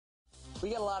We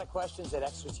get a lot of questions at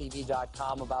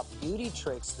extratv.com about beauty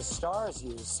tricks the stars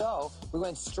use. So we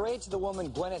went straight to the woman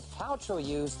Gwyneth Paltrow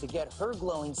used to get her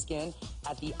glowing skin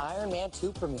at the Iron Man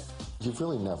 2 premiere. You've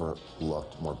really never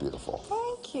looked more beautiful.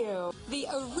 Thank you. The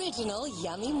original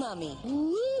Yummy Mummy.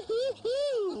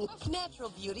 Natural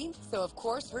beauty, so of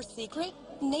course her secret,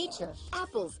 nature.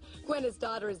 Apples. Gwyneth's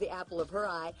daughter is the apple of her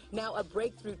eye. Now a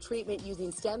breakthrough treatment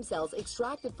using stem cells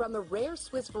extracted from a rare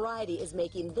Swiss variety is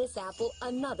making this apple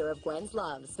another of Gwen's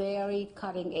loves. Very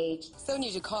cutting edge.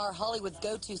 Sonia Jakar, Hollywood's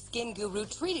go-to skin guru,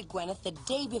 treated Gwyneth the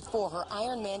day before her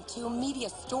Iron Man 2 media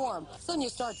storm. Sonia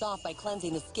starts off by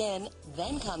cleansing the skin,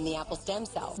 then come the apple stem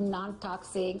cells.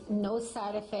 Non-toxic, no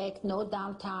side effect, no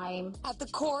downtime. At the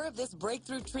core of this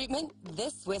breakthrough treatment,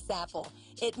 this Swiss apple.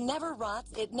 It never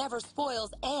rots, it never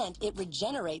spoils, and it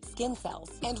regenerates skin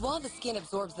cells. And while the skin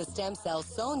absorbs the stem cells,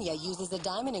 Sonia uses a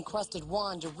diamond-encrusted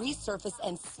wand to resurface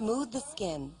and smooth the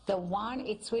skin. The wand,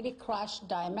 it's really crushed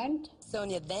diamond.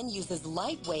 Sonia then uses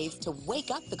light waves to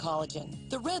wake up the collagen.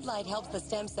 The red light helps the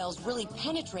stem cells really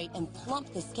penetrate and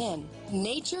plump the skin.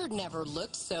 Nature never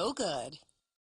looked so good.